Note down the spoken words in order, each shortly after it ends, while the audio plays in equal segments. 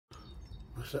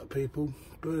What's up, people?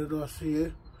 Bird Ice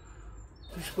here.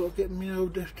 Just got to get my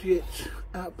old FTX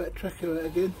outback tracker out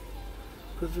again,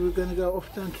 because we're going to go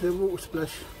off down to the water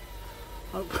splash.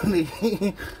 Hopefully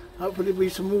hopefully be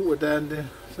some water down there.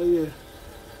 So yeah,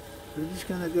 we're just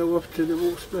going to go off to the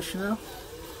water splash now.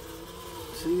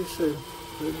 See you soon.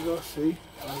 Bird Ice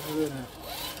over there now.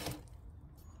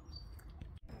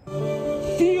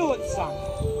 Feel it, son,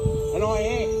 and I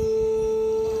am.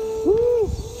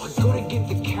 Woo! I've got to get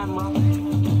the camera.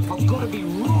 I've got to be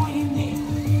right in there.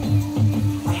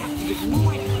 I have to get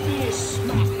right there,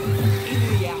 smack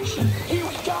into the action. Here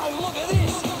we go. Look at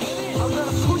this. I'm going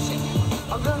to push it.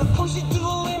 I'm going to push it to the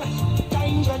limit.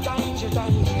 Danger, danger,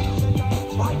 danger.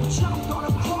 I jumped on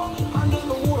a frog under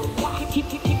the water. Whack,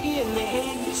 hit me in the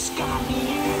head. Scar me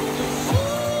here.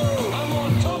 I'm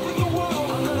on top of the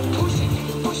world. I'm going to push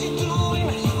it to the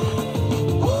limit.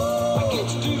 I get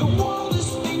to do the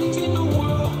wildest things in the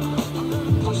world. I'm going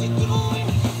to push it to the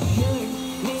limit. You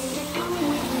need to come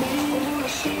with me. I want to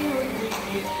share it with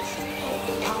you.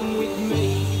 Come with me.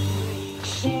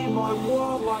 Share my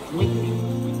wildlife with me.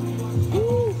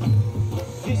 Woo.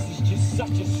 This is just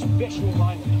such a special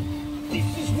moment. This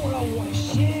is what I want to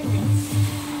share with you.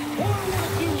 All I want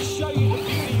to do is show you the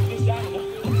beauty of this animal.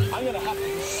 I'm going to have to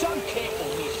be so careful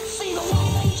here. See the way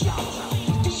they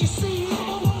jump. Did you see it?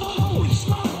 Holy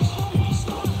smokes.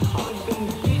 I've been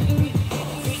bitten.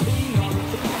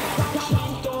 I've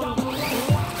jumped on the way.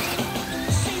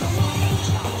 See the way they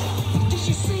jump. Did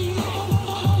you see it?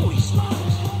 Holy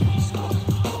smokes.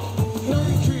 No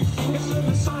two fingers are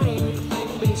the same.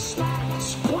 They've been snapped,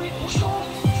 split, chopped.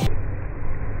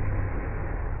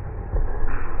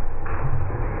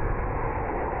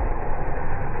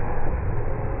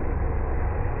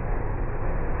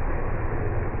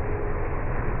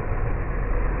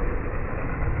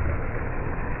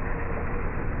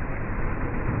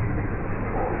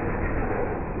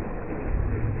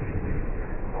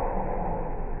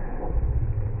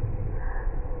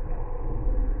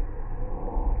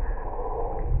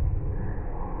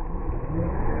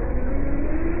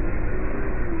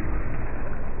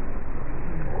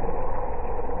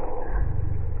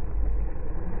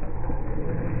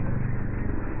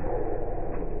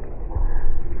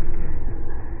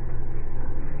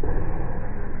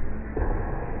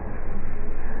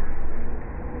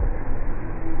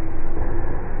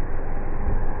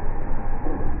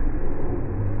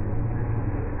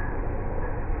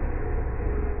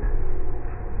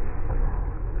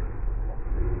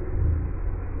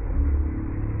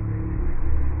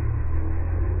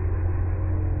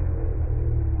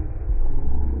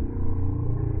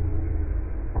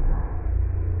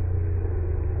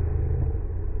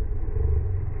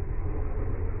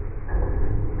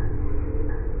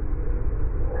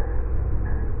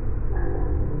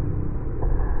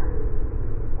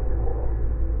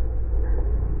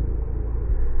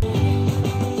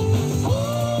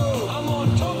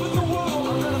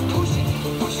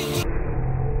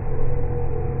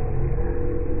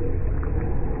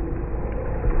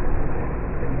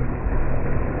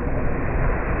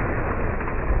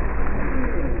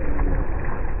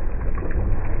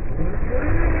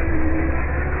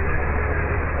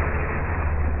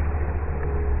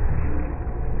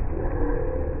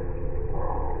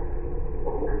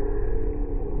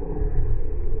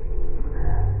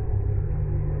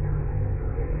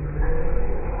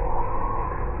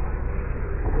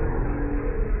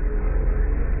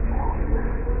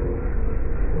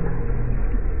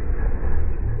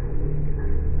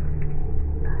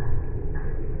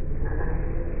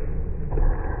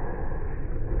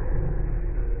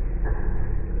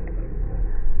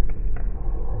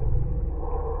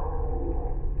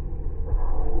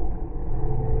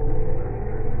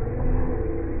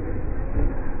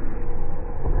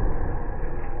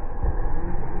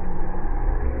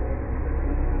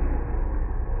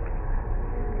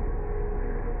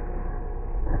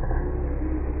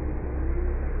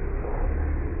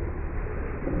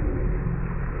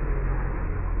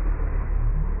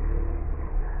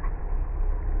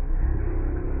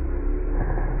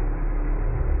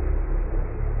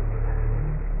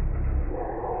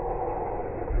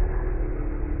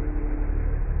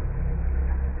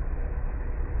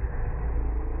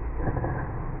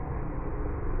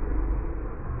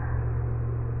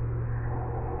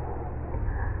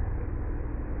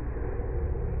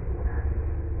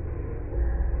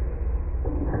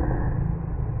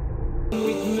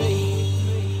 With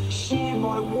me, share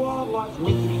my wildlife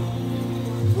with me.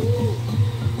 Woo.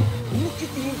 Look at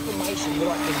the information that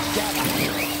I can gather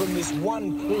from this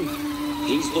one proof.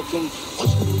 He's looking.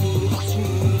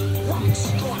 One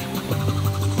strike.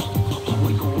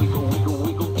 Wiggle, wiggle, wiggle,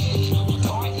 wiggle.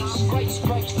 Tight, straight,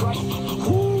 straight.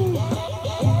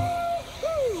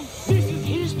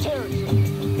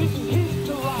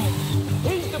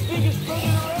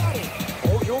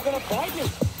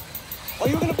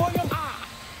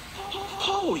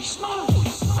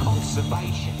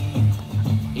 Conservation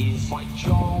is my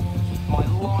job, my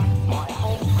life, my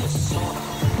whole persona.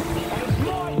 And it's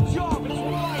my job, it's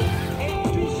my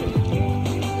ambition.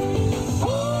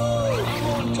 I'm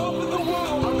on top of the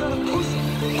world, I'm gonna push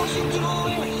it to the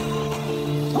limit.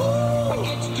 I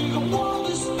get to do the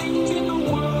wildest things in the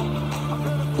world. I'm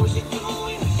gonna push it to the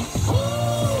limit.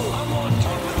 I'm on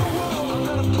top of the world, I'm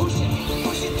gonna push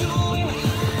it to the limit.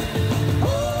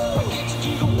 I get to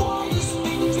do the wildest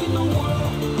things in the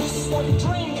world. This is like a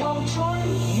dream come true.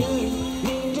 You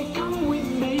need to come with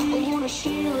me. I wanna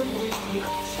share it with you.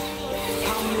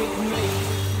 Come with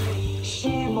me.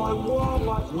 Share my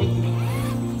wildlife with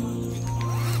me.